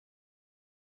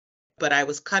but I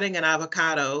was cutting an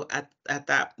avocado at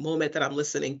that moment that I'm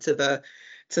listening to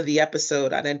the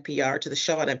episode on NPR, to the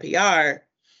show on NPR.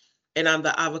 And on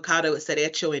the avocado, it said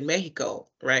hecho en Mexico,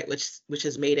 right? Which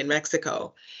is made in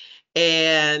Mexico.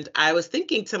 And I was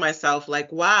thinking to myself,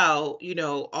 like, wow,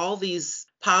 all these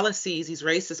policies, these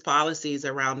racist policies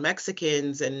around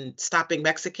Mexicans and stopping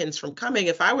Mexicans from coming.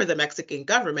 If I were the Mexican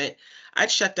government, I'd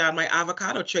shut down my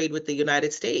avocado trade with the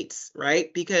United States,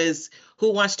 right? Because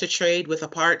who wants to trade with a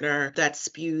partner that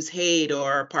spews hate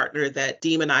or a partner that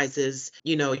demonizes,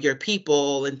 your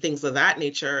people and things of that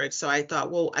nature? And so I thought,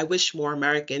 well, I wish more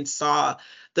Americans saw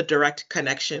the direct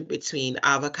connection between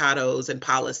avocados and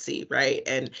policy, right?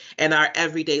 And our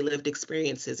everyday lived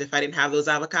experiences. If I didn't have those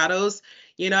avocados,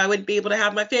 I wouldn't be able to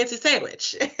have my fancy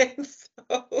sandwich. And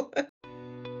so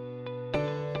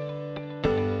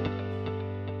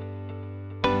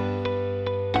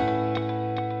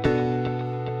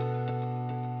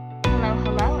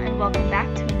Hello, and welcome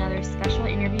back to another special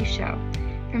interview show.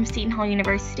 From Seton Hall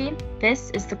University,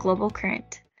 this is The Global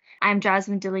Current. I'm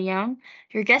Jasmine DeLeon,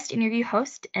 your guest interview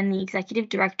host and the executive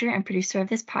director and producer of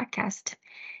this podcast.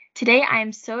 Today, I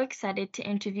am so excited to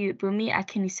interview Bunmi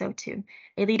Akinnusotu,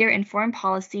 a leader in foreign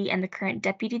policy and the current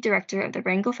deputy director of the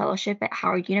Rango Fellowship at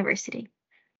Howard University.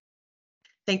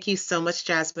 Thank you so much,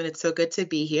 Jasmine. It's so good to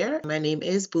be here. My name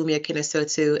is Bunmi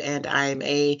Akinnusotu, and I'm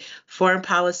a foreign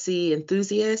policy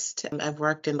enthusiast. I've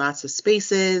worked in lots of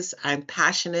spaces. I'm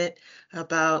passionate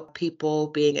about people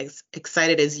being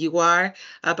excited as you are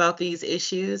about these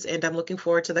issues, and I'm looking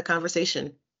forward to the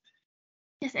conversation.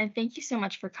 Yes, and thank you so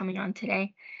much for coming on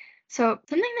today. So,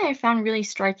 something that I found really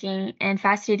striking and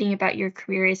fascinating about your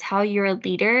career is how you're a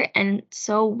leader and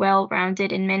so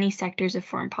well-rounded in many sectors of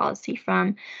foreign policy,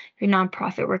 from your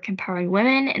nonprofit work empowering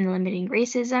women and limiting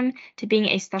racism to being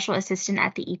a special assistant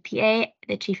at the EPA,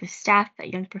 the chief of staff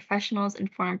at Young Professionals in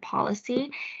Foreign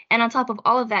Policy. And on top of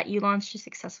all of that, you launched a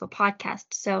successful podcast.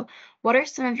 So, what are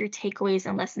some of your takeaways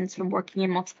and lessons from working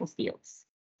in multiple fields?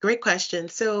 Great question.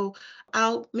 So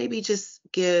I'll maybe just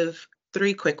give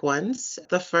three quick ones.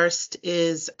 The first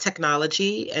is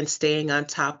technology and staying on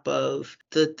top of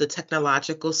the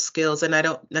technological skills. And I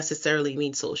don't necessarily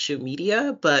mean social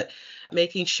media, but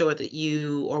making sure that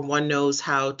you or one knows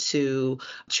how to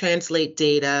translate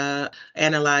data,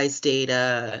 analyze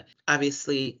data,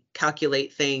 obviously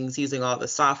calculate things using all the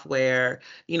software,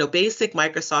 basic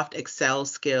Microsoft Excel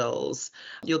skills.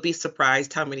 You'll be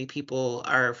surprised how many people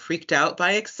are freaked out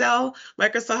by Excel,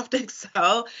 Microsoft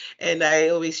Excel. And I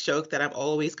always joke that I'm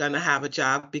always going to have a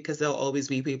job because there'll always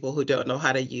be people who don't know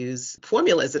how to use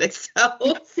formulas in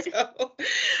Excel.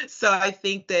 So I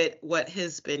think that what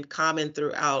has been common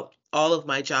throughout all of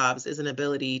my jobs is an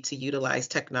ability to utilize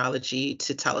technology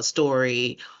to tell a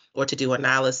story or to do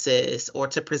analysis or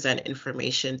to present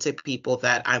information to people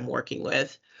that I'm working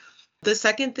with. The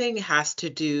second thing has to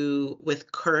do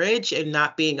with courage and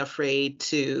not being afraid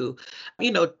to,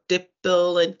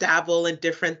 dibble and dabble in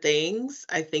different things.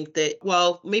 I think that,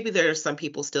 well, maybe there are some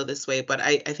people still this way, but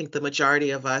I think the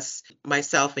majority of us,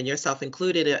 myself and yourself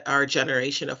included, are a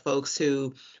generation of folks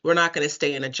who we're not going to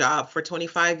stay in a job for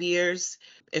 25 years.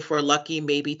 If we're lucky,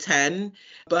 maybe 10,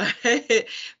 but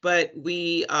but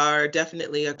we are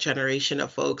definitely a generation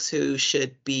of folks who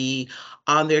should be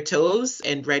on their toes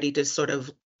and ready to sort of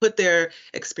put their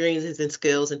experiences and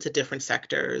skills into different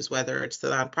sectors, whether it's the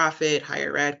nonprofit,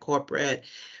 higher ed, corporate,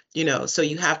 so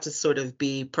you have to sort of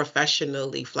be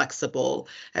professionally flexible,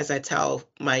 as I tell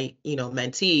my,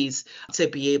 mentees, to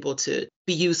be able to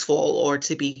be useful or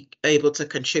to be able to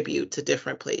contribute to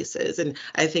different places. And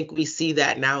I think we see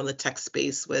that now in the tech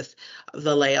space with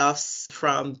the layoffs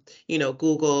from,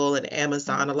 Google and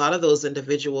Amazon. A lot of those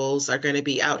individuals are going to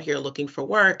be out here looking for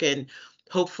work, and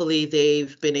hopefully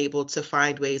they've been able to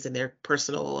find ways in their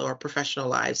personal or professional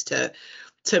lives to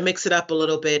mix it up a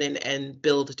little bit and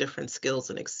build different skills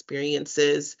and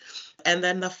experiences. And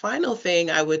then the final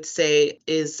thing I would say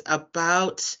is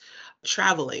about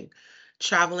traveling.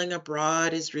 Traveling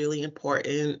abroad is really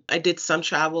important. I did some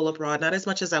travel abroad, not as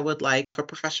much as I would like for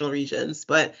professional reasons,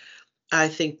 but I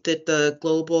think that the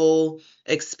global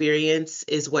experience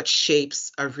is what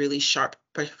shapes a really sharp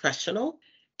professional.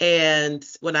 And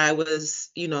when I was,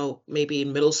 maybe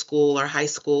in middle school or high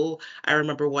school, I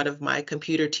remember one of my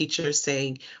computer teachers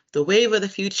saying, the wave of the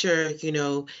future,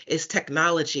 is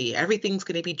technology. Everything's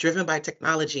going to be driven by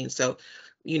technology. And so,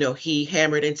 he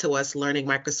hammered into us learning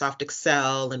Microsoft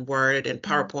Excel and Word and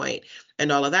PowerPoint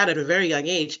and all of that at a very young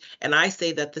age. And I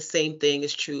say that the same thing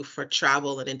is true for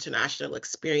travel and international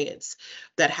experience,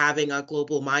 that having a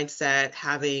global mindset,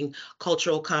 having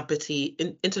intercultural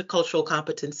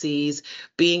competencies,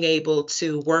 being able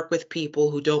to work with people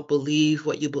who don't believe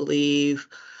what you believe,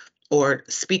 or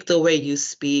speak the way you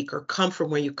speak or come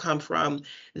from where you come from,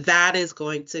 that is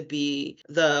going to be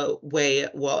the way,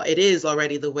 well, it is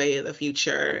already the way of the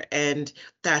future. And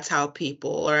that's how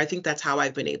people, or I think that's how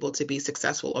I've been able to be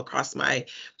successful across my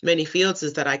many fields,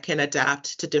 is that I can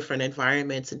adapt to different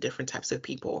environments and different types of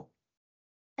people.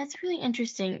 That's really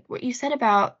interesting. What you said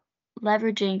about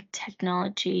leveraging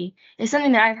technology is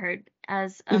something that I've heard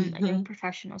as a young Hmm.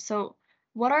 professional. So,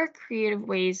 what are creative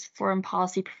ways foreign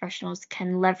policy professionals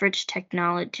can leverage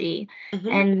technology Hmm.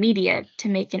 and media to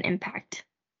make an impact?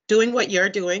 Doing what you're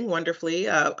doing wonderfully.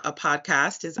 A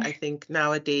podcast is, I think,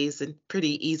 nowadays a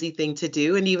pretty easy thing to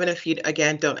do. And even if you,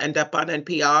 again, don't end up on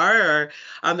NPR or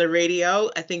on the radio,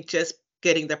 I think just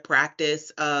getting the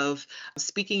practice of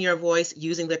speaking your voice,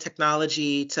 using the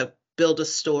technology to build a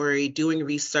story, doing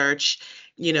research,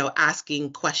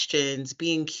 asking questions,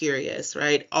 being curious,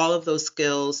 right? All of those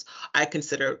skills I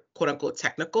consider quote unquote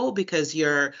technical, because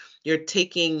you're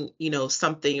taking,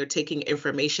 something, you're taking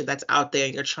information that's out there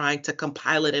and you're trying to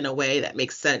compile it in a way that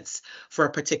makes sense for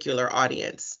a particular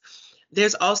audience.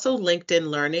 There's also LinkedIn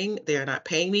Learning. They're not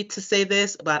paying me to say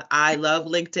this, but I love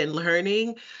LinkedIn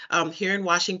Learning. Here in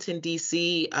Washington,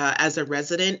 D.C., as a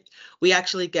resident, we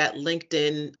actually get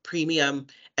LinkedIn Premium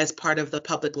as part of the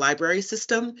public library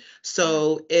system. Wow.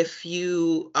 So if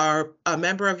you are a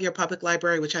member of your public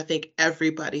library, which I think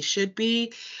everybody should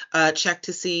be, check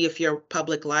to see if your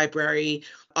public library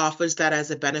offers that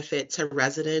as a benefit to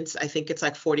residents. I think it's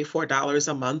like $44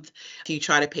 a month if you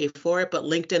try to pay for it. But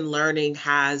LinkedIn Learning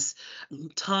has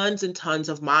tons and tons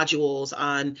of modules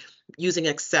on using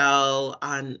Excel,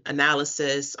 on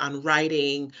analysis, on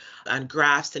writing, on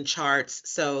graphs and charts.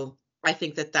 So I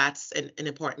think that that's an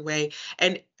important way.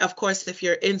 And of course, if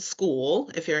you're in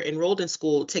school, if you're enrolled in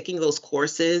school, taking those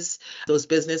courses, those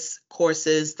business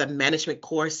courses, the management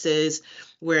courses,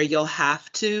 where you'll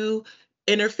have to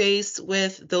interface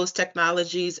with those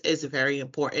technologies is very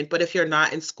important. But if you're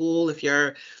not in school, if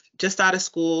you're just out of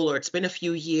school or it's been a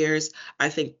few years, I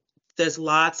think there's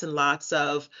lots and lots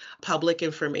of public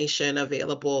information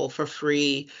available for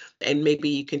free. And maybe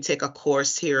you can take a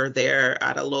course here or there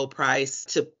at a low price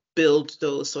to build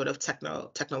those sort of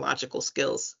technological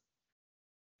skills.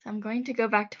 So I'm going to go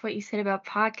back to what you said about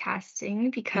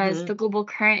podcasting because Hmm. The Global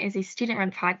Current is a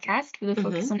student-run podcast with a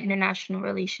focus Hmm. on international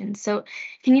relations. So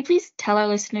can you please tell our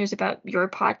listeners about your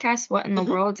podcast, What in the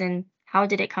Hmm. World, and how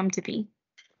did it come to be?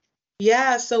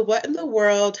 Yeah, so What in the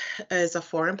World is a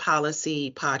foreign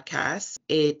policy podcast.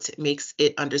 It makes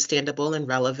it understandable and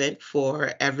relevant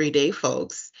for everyday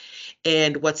folks.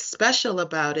 And what's special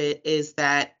about it is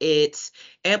that it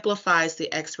amplifies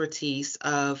the expertise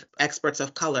of experts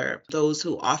of color, those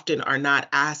who often are not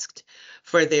asked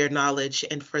for their knowledge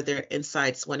and for their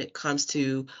insights when it comes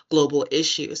to global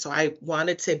issues. So I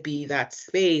wanted to be that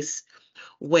space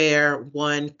where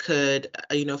one could,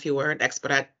 if you were an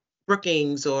expert at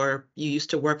Brookings or you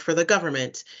used to work for the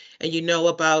government and you know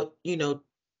about,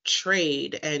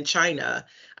 trade and China,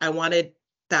 I wanted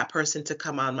that person to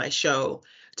come on my show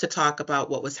to talk about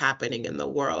what was happening in the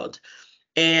world.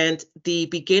 And the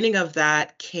beginning of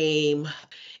that came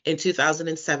in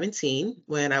 2017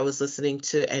 when I was listening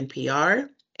to NPR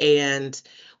and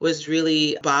was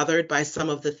really bothered by some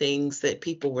of the things that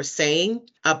people were saying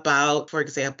about, for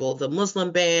example, the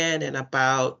Muslim ban and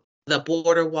about the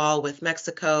border wall with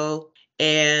Mexico.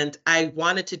 And I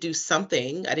wanted to do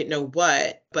something. I didn't know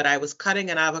what, but I was cutting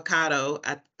an avocado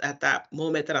at that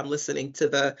moment that I'm listening to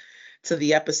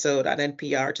the episode on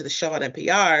NPR, to the show on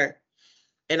NPR,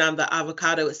 and on the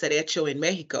avocado it said hecho in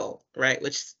Mexico, right?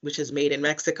 Which is made in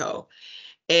Mexico.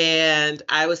 And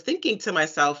I was thinking to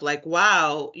myself, like,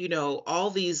 wow, all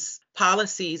these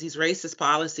policies, these racist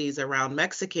policies around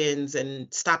Mexicans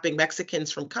and stopping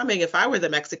Mexicans from coming. If I were the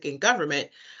Mexican government,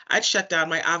 I'd shut down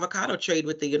my avocado trade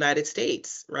with the United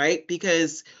States, right?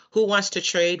 Because who wants to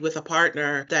trade with a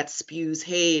partner that spews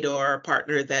hate or a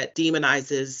partner that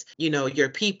demonizes, your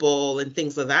people and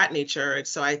things of that nature? And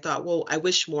so I thought, well, I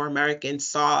wish more Americans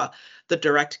saw the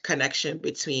direct connection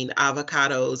between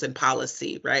avocados and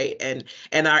policy, right? And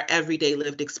our everyday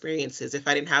lived experiences. If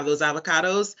I didn't have those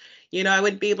avocados, I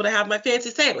wouldn't be able to have my fancy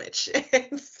sandwich.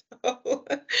 So,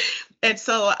 and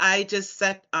so I just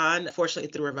set on,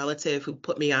 fortunately through a relative who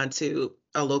put me onto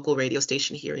a local radio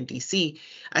station here in DC,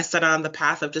 I set on the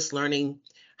path of just learning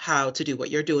how to do what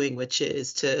you're doing, which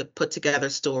is to put together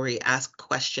story, ask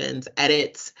questions,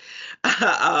 edit,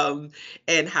 um,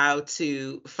 and how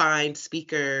to find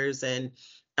speakers and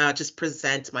just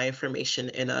present my information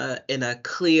in a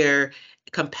clear,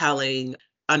 compelling,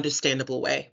 understandable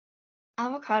way.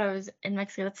 Avocados in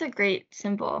Mexico, that's a great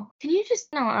symbol. Can you just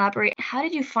elaborate? How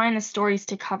did you find the stories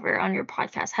to cover on your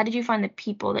podcast? How did you find the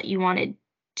people that you wanted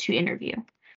to interview?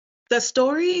 The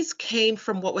stories came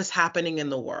from what was happening in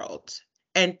the world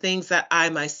and things that I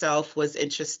myself was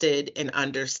interested in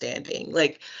understanding.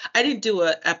 Like, I didn't do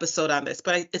an episode on this,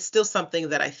 but it's still something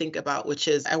that I think about, which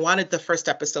is I wanted the first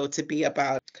episode to be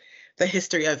about the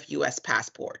history of US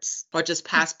passports or just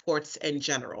passports in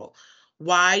general.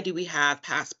 Why do we have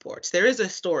passports? There is a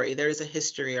story, there is a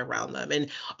history around them. And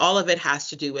all of it has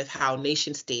to do with how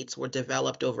nation states were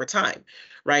developed over time,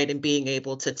 right? And being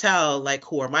able to tell, like,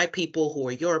 who are my people, who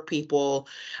are your people.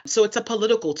 So it's a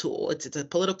political tool, it's a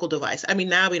political device. I mean,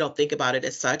 now we don't think about it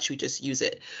as such, we just use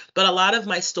it. But a lot of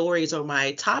my stories or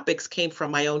my topics came from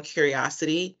my own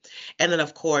curiosity. And then,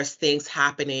 of course, things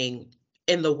happening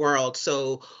in the world.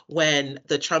 So when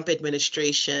the Trump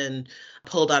administration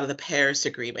pulled out of the Paris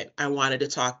Agreement, I wanted to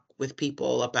talk with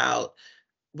people about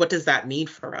what does that mean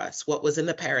for us? What was in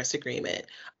the Paris Agreement?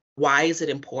 Why is it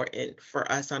important for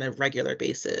us on a regular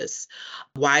basis?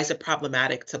 Why is it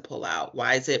problematic to pull out?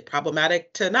 Why is it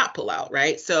problematic to not pull out,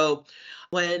 right? So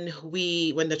when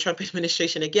the Trump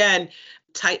administration again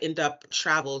tightened up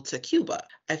travel to Cuba,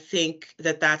 I think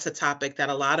that that's a topic that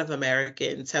a lot of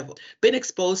Americans have been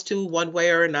exposed to one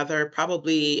way or another,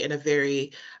 probably in a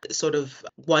very sort of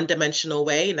one-dimensional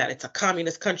way, in that it's a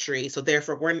communist country. So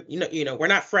therefore, we're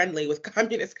not friendly with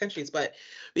communist countries, but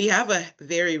we have a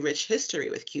very rich history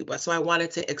with Cuba. So I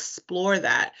wanted to explore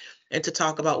that and to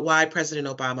talk about why President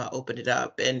Obama opened it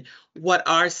up and what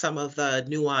are some of the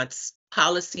nuanced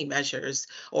policy measures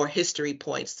or history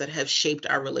points that have shaped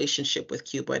our relationship with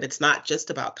Cuba. And it's not just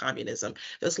about communism.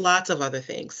 There's lots of other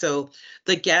things. So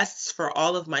the guests for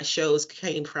all of my shows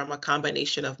came from a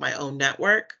combination of my own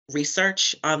network,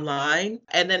 research online.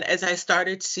 And then as I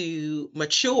started to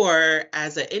mature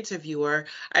as an interviewer,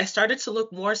 I started to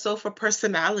look more so for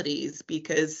personalities,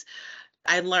 because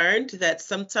I learned that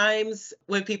sometimes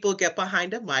when people get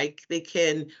behind a mic, they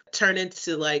can turn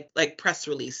into like press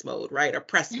release mode, right? Or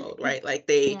press mode, right? Like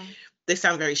Yeah. they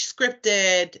sound very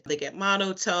scripted, they get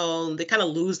monotone, they kind of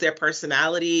lose their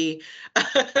personality.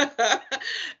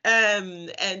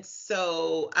 And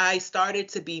so I started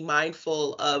to be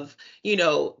mindful of,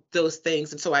 those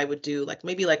things. And so I would do like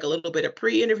maybe like a little bit of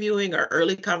pre-interviewing or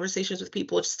early conversations with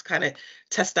people, just to kind of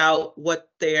test out what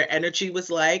their energy was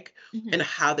like and Mhm.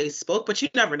 how they spoke. But you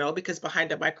never know, because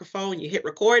behind a microphone, you hit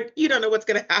record, you don't know what's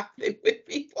going to happen with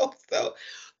people. So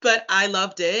but I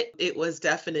loved it. It was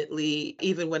definitely,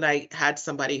 even when I had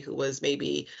somebody who was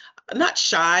maybe not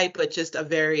shy, but just a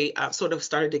very sort of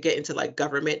started to get into like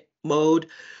government mode,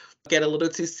 get a little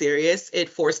too serious, it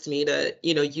forced me to,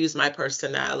 use my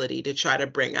personality to try to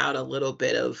bring out a little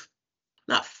bit of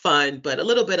not fun, but a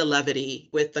little bit of levity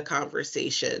with the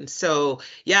conversation. So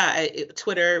yeah,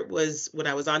 Twitter was, when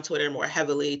I was on Twitter more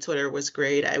heavily, Twitter was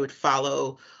great. I would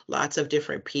follow lots of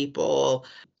different people,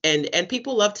 and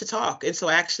people love to talk. And so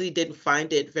I actually didn't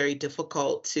find it very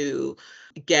difficult to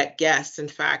get guests. In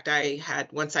fact,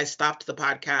 once I stopped the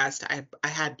podcast, I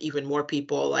had even more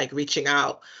people like reaching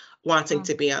out, wanting Wow.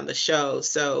 to be on the show.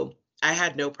 So I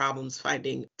had no problems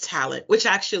finding talent, which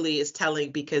actually is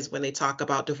telling, because when they talk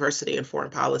about diversity in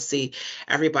foreign policy,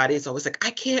 everybody's always like,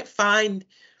 I can't find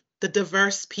the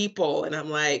diverse people. And I'm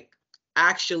like,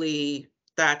 actually,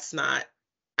 that's not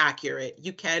accurate.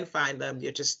 You can find them.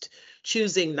 You're just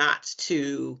choosing not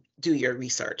to do your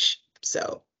research.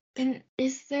 So, And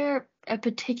is there a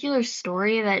particular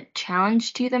story that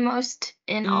challenged you the most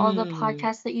in all the mm,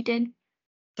 podcasts that you did?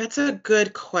 that's a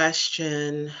good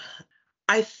question.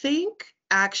 I think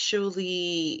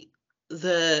actually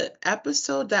the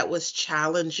episode that was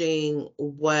challenging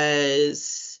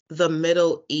was the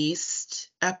Middle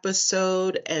East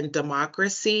episode and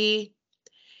democracy.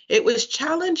 It was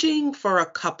challenging for a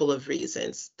couple of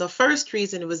reasons. The first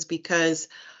reason was because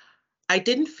I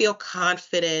didn't feel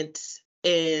confident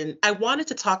I wanted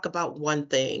to talk about one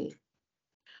thing,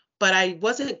 but I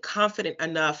wasn't confident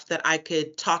enough that I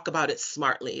could talk about it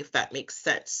smartly, if that makes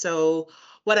sense. So,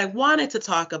 what I wanted to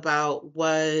talk about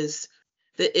was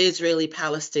the Israeli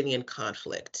Palestinian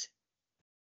conflict.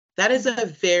 That is a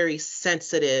Mhm. very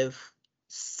sensitive.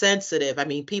 I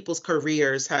mean, people's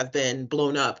careers have been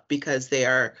blown up because they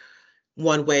are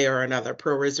one way or another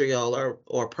pro Israel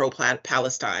or pro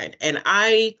Palestine. And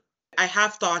I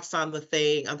have thoughts on on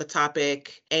the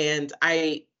topic, and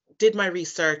I did my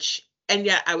research, and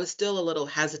yet I was still a little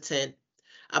hesitant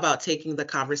about taking the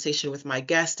conversation with my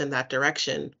guest in that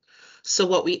direction. So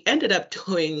what we ended up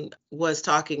doing was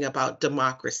talking about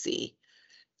democracy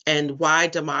and why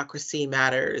democracy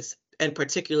matters, and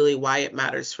particularly why it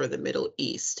matters for the Middle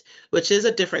East, which is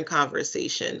a different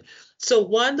conversation. So,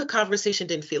 one, the conversation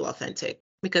didn't feel authentic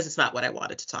because it's not what I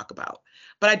wanted to talk about,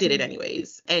 but I did it Mhm.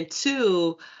 anyways. And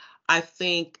two, I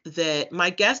think that my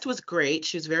guest was great.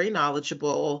 She was very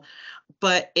knowledgeable,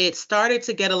 but it started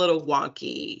to get a little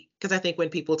wonky because I think when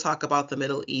people talk about the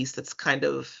Middle East, it's kind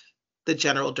of the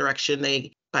general direction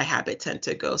they by habit tend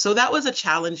to go. So that was a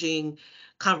challenging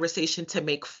conversation to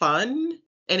make fun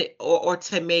or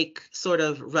to make sort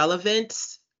of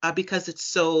relevant because it's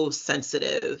so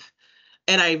sensitive.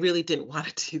 And I really didn't want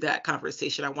to do that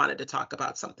conversation. I wanted to talk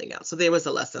about something else. So there was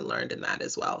a lesson learned in that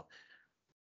as well.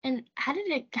 And how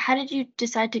did you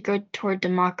decide to go toward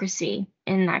democracy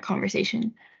in that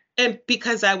conversation? And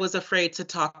because I was afraid to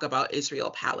talk about Israel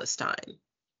Palestine.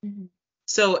 Mhm.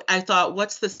 So I thought,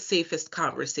 what's the safest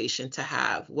conversation to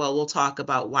have? Well, we'll talk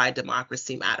about why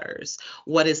democracy matters.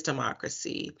 What is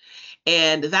democracy?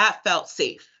 And that felt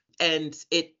safe. And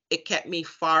it kept me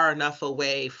far enough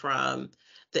away from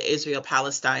the Israel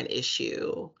Palestine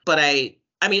issue. But I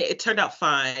mean, it turned out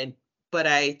fine, but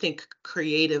I think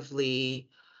creatively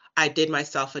I did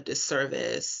myself a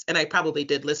disservice, and I probably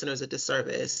did listeners a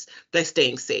disservice by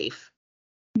staying safe.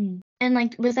 And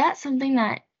like, was that something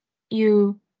that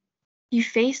you you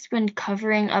faced when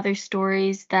covering other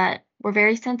stories that were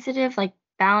very sensitive, like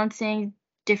balancing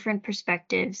different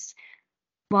perspectives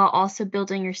while also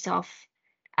building yourself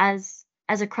as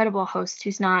a credible host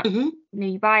who's not Mhm.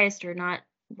 maybe biased or not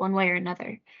one way or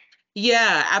another?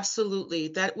 Yeah, absolutely.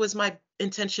 That was my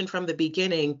intention from the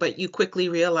beginning, but you quickly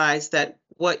realize that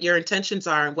what your intentions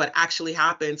are and what actually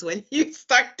happens when you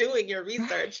start doing your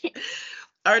research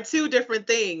are two different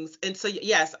things. And so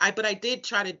yes, but I did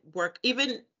try to work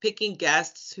even picking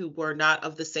guests who were not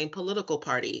of the same political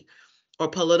party or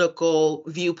political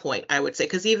viewpoint, I would say.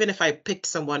 Because even if I picked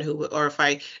someone who, or if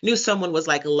I knew someone was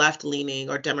like left leaning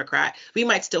or Democrat, we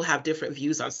might still have different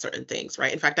views on certain things,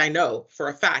 right? In fact, I know for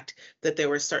a fact that there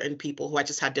were certain people who I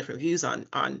just had different views on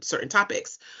certain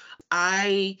topics.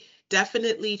 I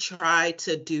definitely try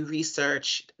to do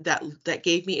research that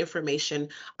gave me information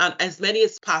on as many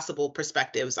as possible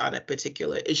perspectives on a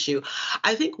particular issue.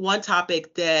 I think one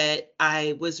topic that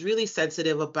I was really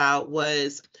sensitive about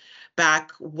was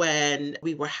back when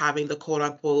we were having the quote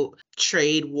unquote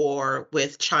trade war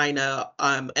with China,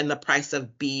 and the price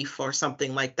of beef or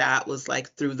something like that was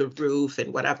like through the roof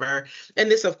and whatever. And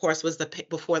this, of course, was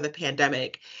before the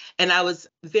pandemic. And I was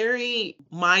very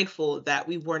mindful that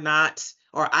we were not,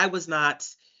 or I was not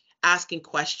asking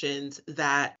questions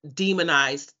that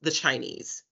demonized the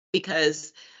Chinese.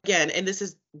 Because again, and this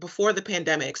is before the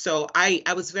pandemic. So I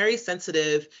was very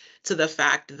sensitive to the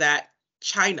fact that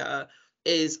China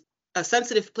is a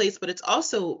sensitive place, but it's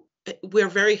also we're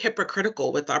very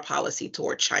hypocritical with our policy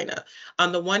toward China.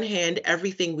 On the one hand,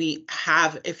 everything we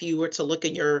have, if you were to look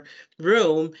in your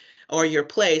room or your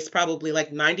place, probably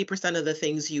like 90% of the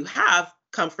things you have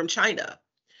come from China.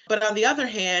 But on the other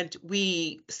hand,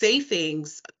 we say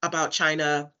things about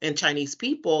China and Chinese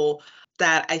people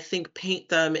that I think paint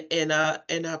them in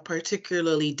a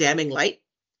particularly damning light.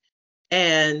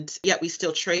 And yet we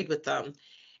still trade with them.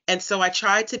 And so I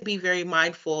tried to be very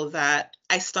mindful that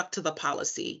I stuck to the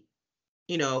policy.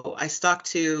 I stuck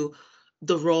to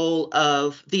the role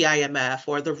of the IMF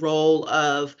or the role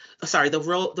of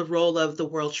the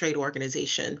World Trade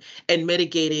Organization in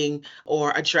mitigating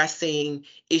or addressing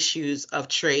issues of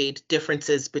trade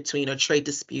differences between or trade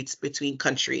disputes between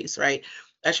countries, right?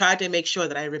 I tried to make sure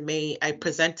that I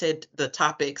presented the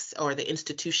topics or the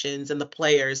institutions and the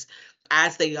players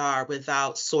as they are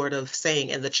without sort of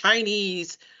saying, and the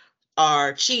Chinese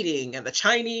are cheating and the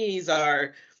Chinese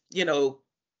are, you know,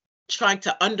 trying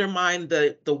to undermine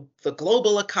the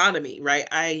global economy, right?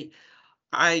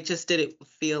 I just didn't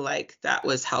feel like that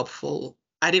was helpful.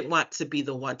 I didn't want to be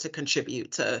the one to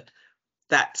contribute to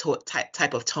that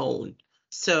type of tone.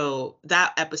 So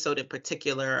that episode in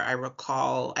particular, I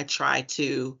recall I tried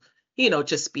to,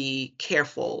 just be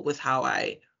careful with how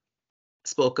I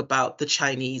spoke about the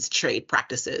Chinese trade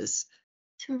practices.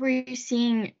 So were you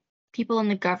seeing people in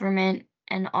the government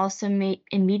and also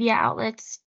in media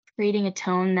outlets creating a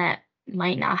tone that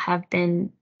might not have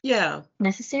been Yeah.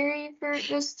 necessary for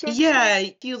those sort of Yeah,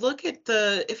 stories?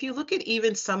 if you look at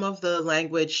even some of the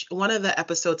language, one of the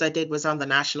episodes I did was on the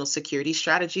national security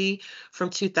strategy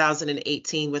from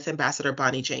 2018 with Ambassador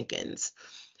Bonnie Jenkins.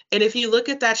 And if you look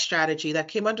at that strategy that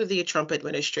came under the Trump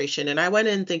administration, and I went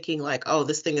in thinking like, oh,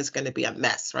 this thing is going to be a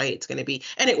mess, right? It's going to be,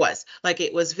 and it was like,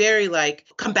 it was very like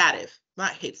combative,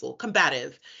 not hateful,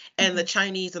 combative. And the Mhm.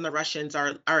 Chinese and the Russians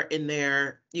are in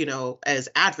there, as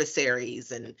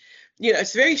adversaries. And,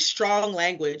 it's very strong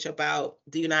language about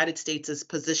the United States'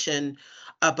 position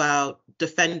about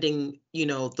defending,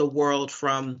 the world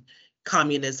from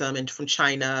communism and from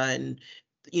China and,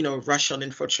 Russian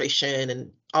infiltration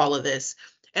and all of this.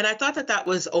 And I thought that that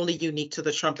was only unique to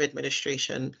the Trump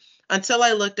administration. until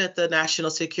I looked at the national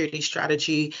security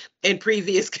strategy in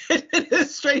previous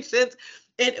administrations,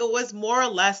 and it was more or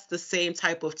less the same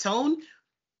type of tone,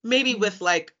 maybe Mm. with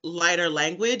like lighter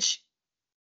language,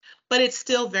 but it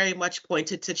still very much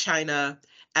pointed to China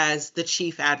as the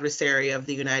chief adversary of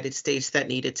the United States that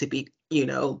needed to be,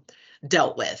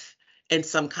 dealt with in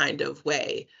some kind of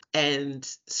way, and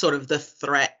sort of the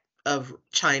threat of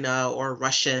China or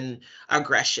Russian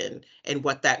aggression and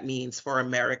what that means for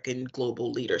American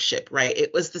global leadership, right?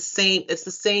 It's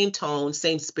the same tone,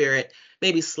 same spirit,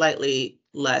 maybe slightly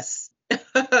less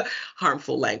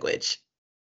harmful language.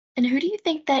 And who do you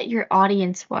think that your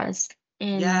audience was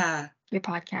in Yeah. your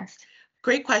podcast?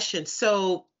 Great question.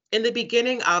 So, in the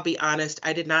beginning, I'll be honest,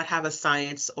 I did not have a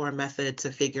science or method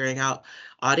to figuring out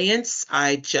audience.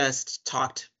 I just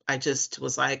talked. I just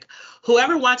was like,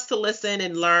 whoever wants to listen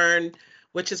and learn,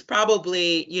 which is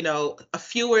probably, a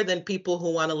fewer than people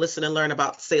who want to listen and learn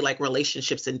about, say, like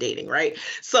relationships and dating, right?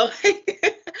 So,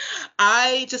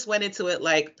 I just went into it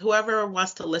like, whoever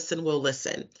wants to listen will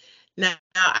listen. Now,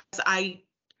 as I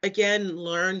again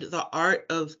learned the art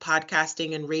of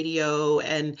podcasting and radio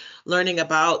and learning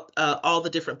about all the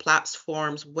different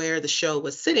platforms where the show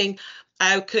was sitting,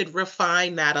 I could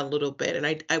refine that a little bit.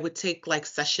 And I would take like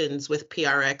sessions with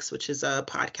PRX, which is a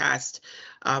podcast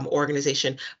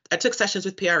organization. I took sessions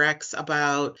with PRX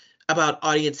about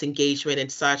audience engagement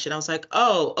and such. And I was like,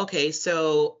 oh, okay,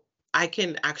 so I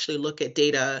can actually look at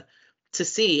data to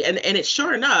see. And it's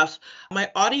sure enough, my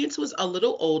audience was a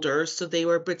little older. So they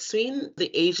were between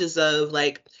the ages of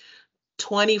like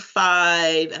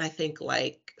 25 and I think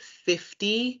like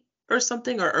 50 or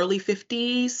something, or early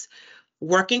 50s,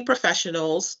 working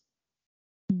professionals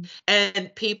Mm.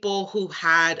 and people who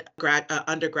had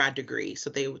undergrad degrees. So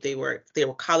they were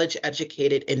college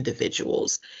educated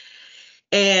individuals.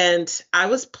 And I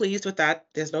was pleased with that.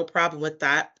 There's no problem with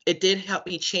that. It did help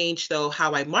me change, though,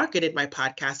 how I marketed my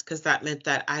podcast, because that meant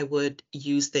that I would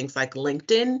use things like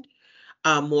LinkedIn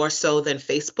more so than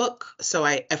Facebook. So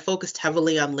I focused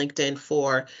heavily on LinkedIn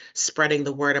for spreading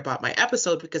the word about my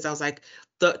episode, because I was like,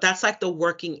 that's like the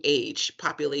working age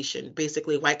population,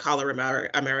 basically white collar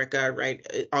America, right?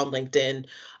 On LinkedIn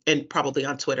and probably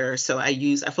on Twitter. So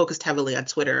I focused heavily on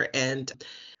Twitter and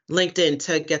LinkedIn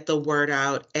to get the word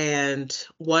out. And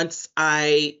once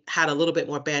I had a little bit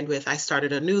more bandwidth, I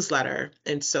started a newsletter.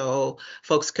 And so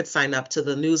folks could sign up to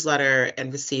the newsletter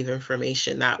and receive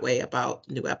information that way about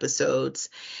new episodes.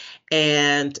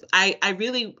 And I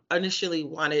really initially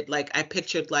wanted, like, I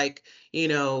pictured like,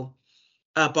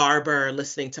 a barber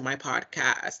listening to my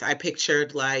podcast. I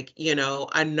pictured like,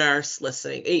 a nurse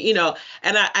listening,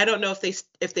 and I don't know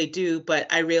if they do,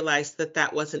 but I realized that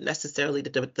that wasn't necessarily the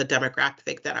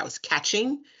demographic that I was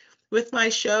catching with my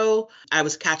show. I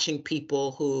was catching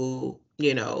people who,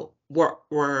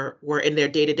 were in their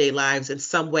day-to-day lives in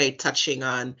some way touching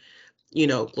on,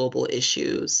 global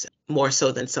issues more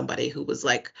so than somebody who was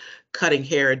like cutting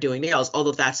hair or doing nails,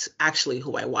 although that's actually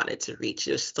who I wanted to reach.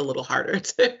 It's just a little harder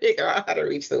to figure out how to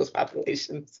reach those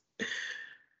populations.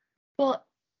 Well,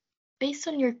 based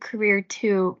on your career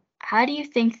too, how do you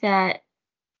think that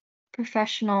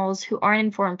professionals who aren't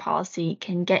in foreign policy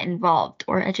can get involved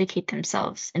or educate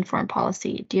themselves in foreign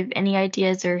policy? Do you have any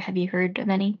ideas or have you heard of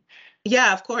any?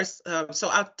 Yeah, of course. So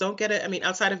I don't get it. I mean,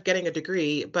 outside of getting a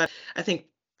degree, but I think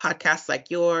podcasts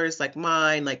like yours, like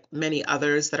mine, like many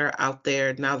others that are out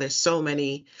there now, there's so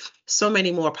many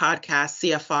more podcasts.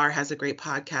 CFR has a great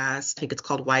podcast. I think it's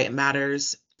called Why It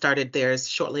Matters. Started theirs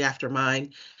shortly after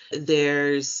mine.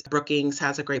 There's Brookings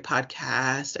has a great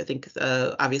podcast. I think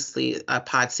obviously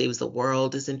Pod Saves the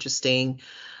World is interesting.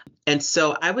 And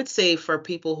so I would say for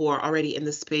people who are already in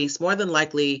the space, more than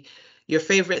likely your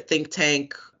favorite think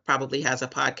tank probably has a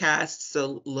podcast.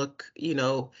 So look,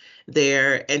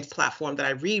 their and platform that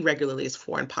I read regularly is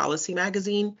Foreign Policy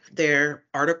Magazine. Their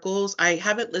articles, I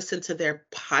haven't listened to their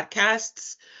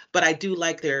podcasts, but I do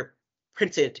like their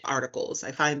printed articles.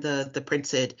 I find the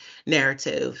printed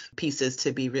narrative pieces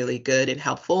to be really good and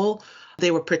helpful.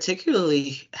 They were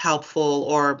particularly helpful,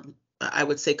 or I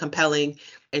would say compelling,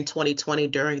 in 2020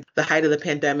 during the height of the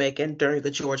pandemic and during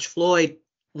the George Floyd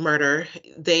murder.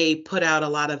 They put out a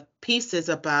lot of pieces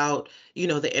about,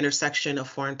 the intersection of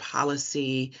foreign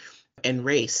policy and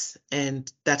race.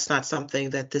 And that's not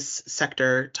something that this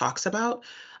sector talks about,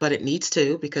 but it needs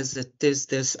to, because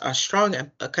there's a strong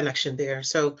connection there.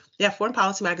 So yeah, Foreign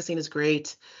Policy Magazine is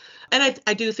great. And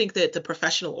I do think that the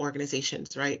professional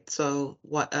organizations, right? So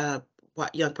what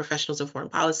young professionals in foreign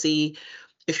policy,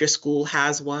 if your school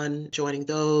has one, joining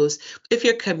those. If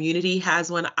your community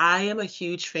has one, I am a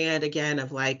huge fan again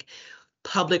of like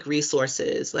public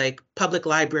resources, like public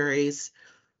libraries,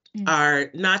 Mm. are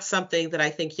not something that I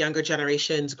think younger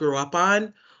generations grew up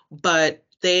on, but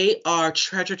they are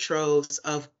treasure troves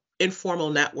of informal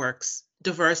networks,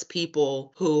 diverse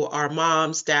people who are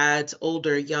moms, dads,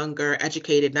 older, younger,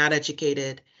 educated, not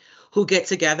educated, who get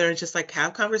together and just like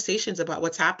have conversations about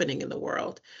what's happening in the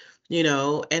world.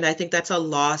 And I think that's a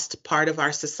lost part of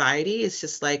our society. It's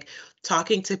just like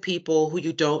talking to people who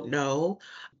you don't know,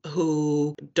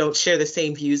 who don't share the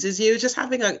same views as you, just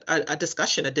having a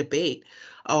discussion, a debate,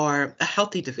 or a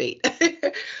healthy debate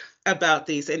about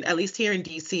these. And at least here in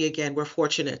DC, again, we're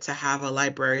fortunate to have a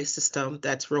library system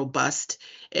that's robust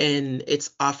in its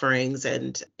offerings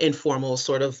and informal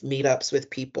sort of meetups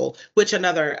with people, which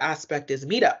another aspect is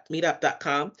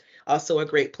meetup.com, also a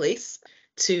great place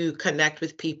to connect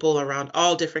with people around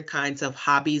all different kinds of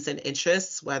hobbies and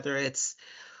interests, whether it's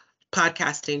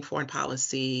podcasting, foreign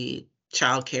policy,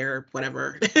 childcare,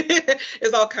 whatever.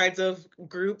 There's all kinds of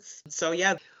groups. So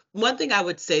yeah, one thing I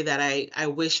would say that I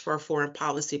wish for foreign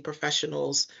policy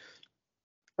professionals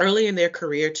early in their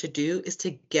career to do is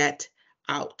to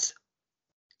out.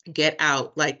 Get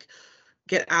out, like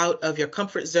get out of your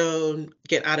comfort zone,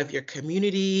 get out of your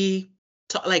community,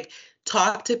 like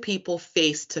talk to people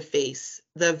face to face.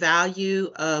 The value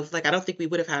of like, I don't think we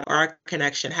would have had our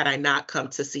connection had I not come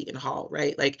to Seton Hall,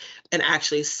 right? Like, and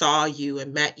actually saw you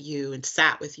and met you and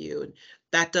sat with you. And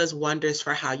that does wonders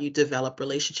for how you develop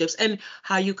relationships and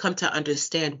how you come to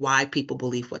understand why people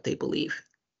believe what they believe.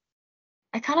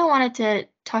 I kind of wanted to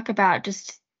talk about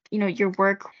just, your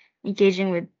work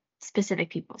engaging with specific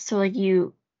people. So, like,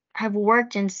 you have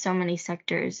worked in so many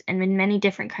sectors and in many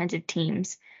different kinds of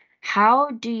teams.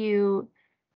 How do you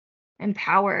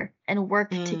empower and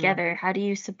work Mm. together? How do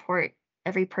you support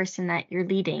every person that you're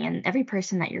leading and every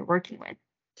person that you're working with?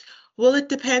 Well, it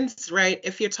depends, right?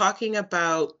 If you're talking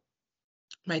about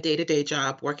my day-to-day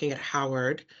job working at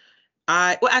Howard,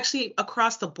 well, actually,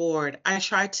 across the board, I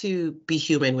try to be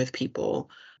human with people,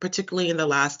 particularly in the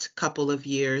last couple of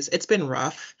years. It's been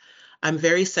rough. I'm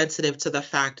very sensitive to the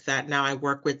fact that now I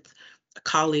work with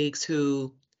colleagues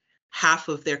who half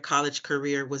of their college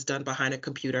career was done behind a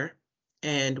computer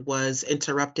and was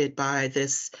interrupted by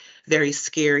this very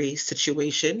scary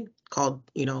situation called,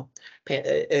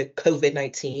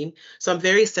 COVID-19. So I'm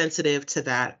very sensitive to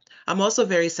that. I'm also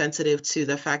very sensitive to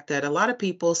the fact that a lot of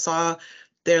people saw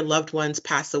their loved ones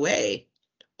pass away,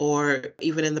 or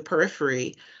even in the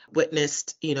periphery,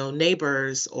 witnessed,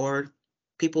 neighbors or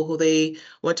people who they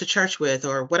went to church with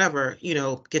or whatever,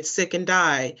 get sick and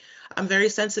die. I'm very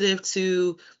sensitive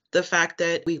to the fact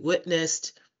that we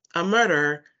witnessed a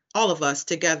murder, all of us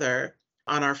together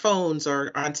on our phones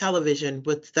or on television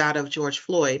with that of George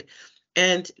Floyd.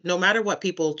 And no matter what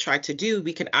people try to do,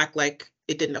 we can act like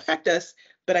it didn't affect us.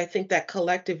 But I think that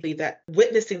collectively, that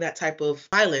witnessing that type of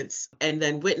violence and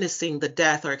then witnessing the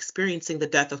death or experiencing the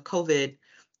death of COVID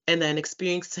and then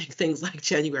experiencing things like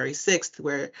January 6th,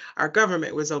 where our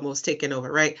government was almost taken over,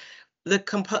 right? The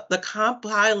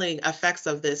compiling effects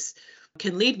of this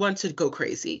can lead one to go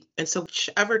crazy. And so,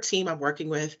 whichever team I'm working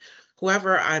with,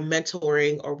 whoever I'm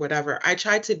mentoring or whatever, I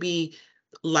try to be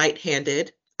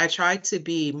light-handed. I try to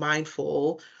be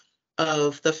mindful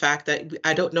of the fact that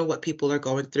I don't know what people are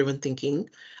going through and thinking.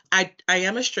 I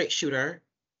am a straight shooter,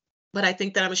 but I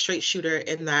think that I'm a straight shooter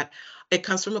in that it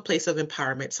comes from a place of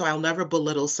empowerment. So I'll never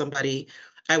belittle somebody.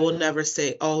 I will never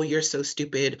say, "Oh, you're so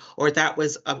stupid," or that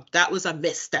was a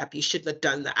misstep. You shouldn't have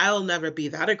done that." I'll never be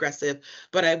that aggressive,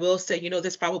 but I will say,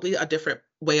 there's probably a different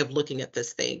way of looking at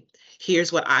this thing.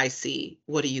 Here's what I see.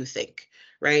 What do you think?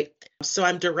 Right? So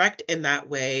I'm direct in that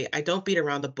way. I don't beat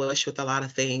around the bush with a lot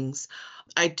of things.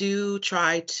 I do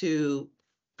try to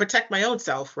protect my own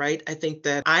self, right? I think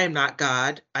that I am not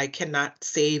God. I cannot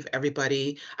save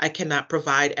everybody. I cannot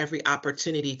provide every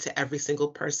opportunity to every single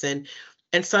person.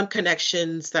 And some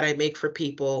connections that I make for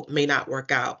people may not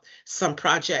work out. Some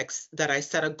projects that I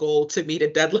set a goal to meet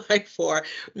a deadline for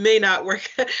may not work.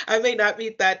 I may not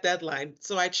meet that deadline.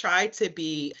 So I try to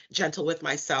be gentle with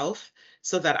myself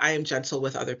so that I am gentle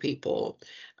with other people.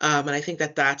 And I think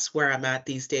that that's where I'm at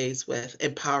these days with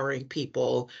empowering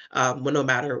people, well, no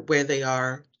matter where they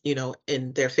are,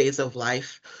 in their phase of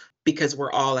life, because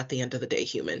we're all at the end of the day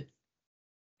human.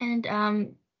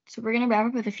 And so we're going to wrap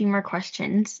up with a few more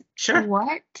questions. Sure.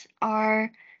 What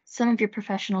are some of your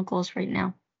professional goals right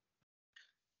now?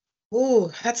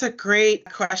 Oh, that's a great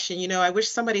question. I wish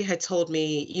somebody had told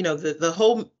me, the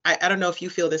whole, I don't know if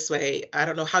you feel this way. I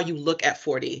don't know how you look at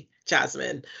 40,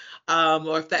 Jasmine,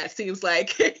 or if that seems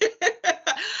like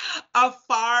a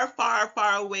far, far,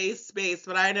 far away space.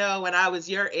 But I know when I was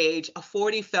your age, a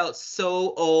 40 felt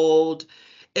so old.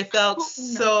 It felt Oh, no.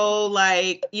 so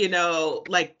like,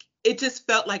 like it just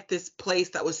felt like this place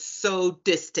that was so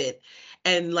distant.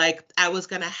 And like I was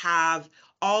going to have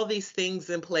all these things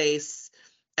in place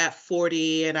at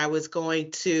 40, and I was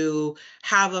going to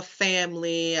have a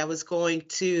family. I was going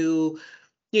to,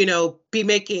 be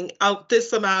making out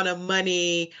this amount of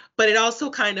money. But it also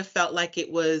kind of felt like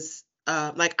it was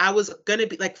like I was going to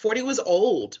be like 40 was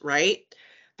old, right?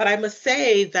 But I must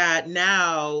say that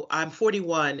now I'm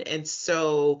 41, and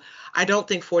so I don't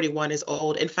think 41 is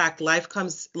old. In fact, life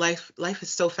is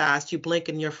so fast. You blink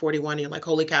and you're 41, and you're like,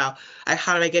 holy cow,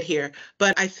 how did I get here?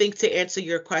 But I think to answer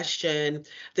your question,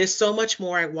 there's so much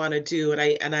more I want to do,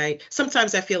 and I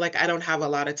sometimes I feel like I don't have a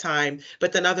lot of time,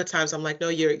 but then other times I'm like, no,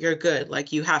 you're good,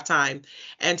 like you have time.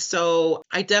 And so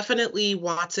I definitely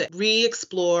want to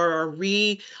re-explore or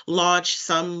relaunch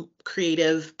some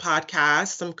creative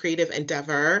podcast, some creative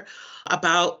endeavor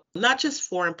about not just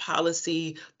foreign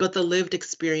policy, but the lived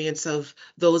experience of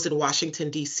those in Washington,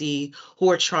 D.C.,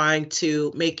 who are trying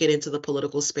to make it into the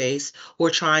political space, who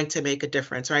are trying to make a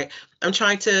difference, right? I'm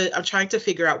trying to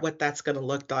figure out what that's going to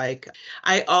look like.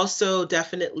 I also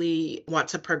definitely want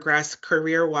to progress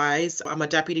career-wise. I'm a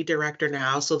deputy director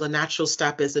now, so the natural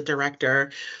step is a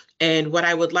director. And what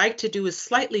I would like to do is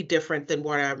slightly different than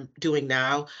what I'm doing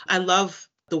now. I love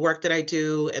the work that I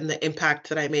do and the impact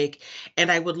that I make.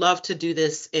 And I would love to do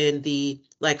this in the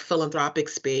like philanthropic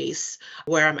space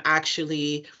where I'm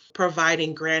actually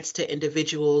providing grants to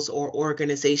individuals or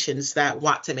organizations that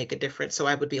want to make a difference. So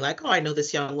I would be like, oh, I know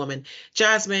this young woman,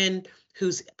 Jasmine,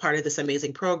 who's part of this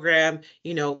amazing program.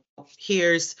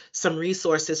 Here's some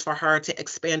resources for her to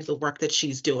expand the work that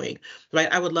she's doing,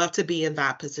 right? I would love to be in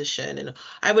that position. And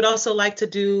I would also like to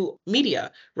do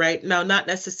media, right? Now, not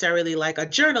necessarily like a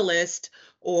journalist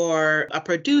or a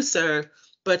producer,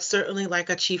 but certainly like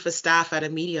a chief of staff at a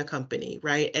media company,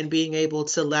 right? And being able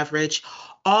to leverage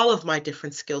all of my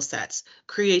different skill sets,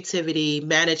 creativity,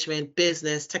 management,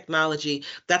 business, technology.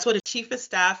 That's what a chief of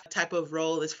staff type of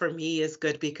role is for me is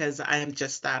good because I am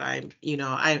just that.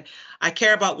 I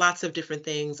care about lots of different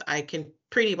things. I can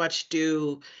pretty much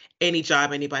do any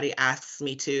job anybody asks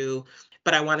me to,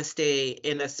 but I want to stay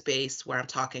in a space where I'm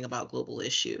talking about global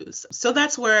issues. So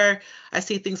that's where I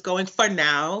see things going for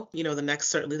now,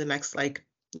 certainly the next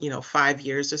 5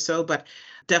 years or so, but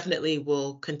definitely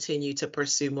will continue to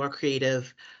pursue more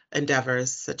creative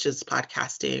endeavors such as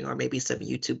podcasting or maybe some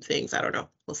YouTube things. I don't know.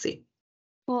 We'll see.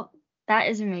 Well, that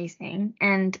is amazing.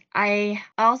 And I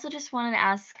also just wanted to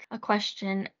ask a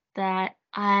question that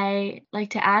I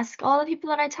like to ask all the people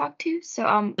that I talk to.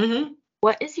 So, Hmm.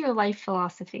 what is your life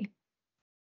philosophy?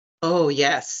 Oh,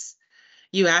 yes.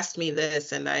 You asked me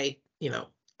this, and I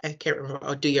can't remember.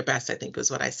 Oh, do your best, I think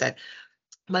was what I said.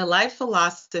 My life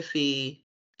philosophy,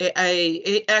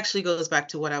 it actually goes back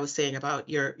to what I was saying about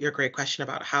your great question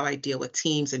about how I deal with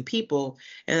teams and people.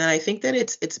 And I think that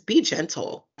it's be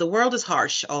gentle. The world is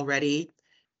harsh already.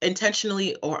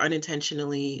 Intentionally or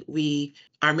unintentionally, we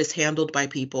are mishandled by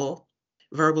people,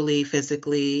 verbally,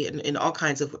 physically, and in all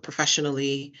kinds of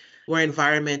professionally. We're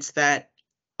environments that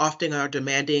often are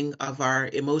demanding of our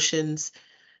emotions,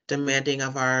 demanding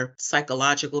of our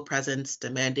psychological presence,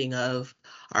 demanding of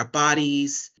our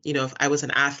bodies. If I was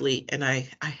an athlete, and I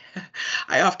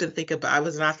I often think about, I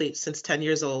was an athlete since 10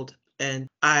 years old, and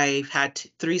I've had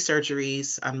three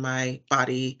surgeries on my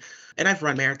body, and I've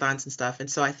run marathons and stuff.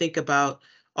 And so I think about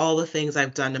all the things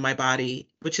I've done to my body,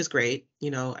 which is great.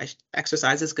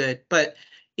 Exercise is good, but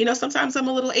sometimes I'm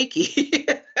a little achy.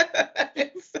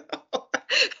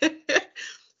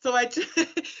 so,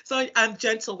 so I'm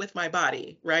gentle with my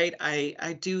body, right?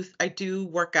 I do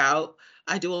work out.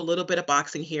 I do a little bit of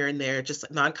boxing here and there, just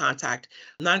non-contact,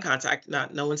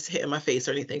 not no one's hitting my face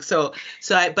or anything. But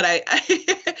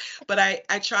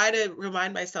I try to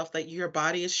remind myself that your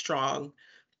body is strong.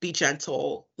 Be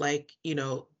gentle, like,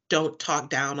 don't talk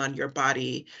down on your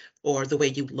body or the way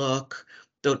you look.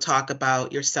 Don't talk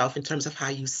about yourself in terms of how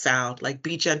you sound. Like,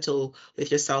 be gentle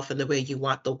with yourself in the way you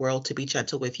want the world to be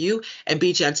gentle with you, and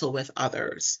be gentle with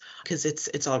others, because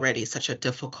it's already such a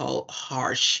difficult,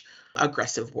 harsh,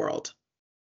 aggressive world.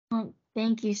 Well,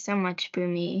 thank you so much,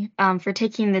 Bumi, for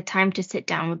taking the time to sit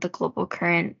down with the Global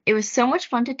Current. It was so much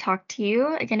fun to talk to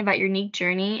you again about your unique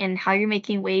journey and how you're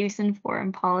making waves in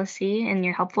foreign policy and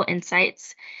your helpful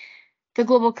insights. The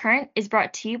Global Current is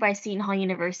brought to you by Seton Hall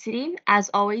University.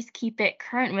 As always, keep it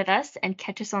current with us and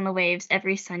catch us on the waves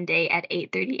every Sunday at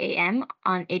 8:30 a.m.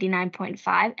 on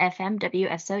 89.5 FM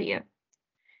WSOU.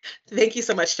 Thank you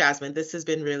so much, Jasmine. This has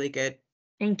been really good.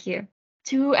 Thank you.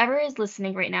 To whoever is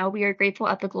listening right now, we are grateful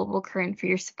at the Global Current for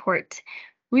your support.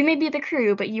 We may be the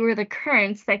crew, but you are the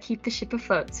currents that keep the ship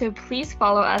afloat. So please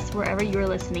follow us wherever you are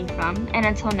listening from. And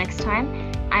until next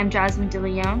time, I'm Jasmine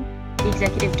DeLeon. the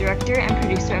executive director and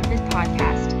producer of this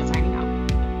podcast.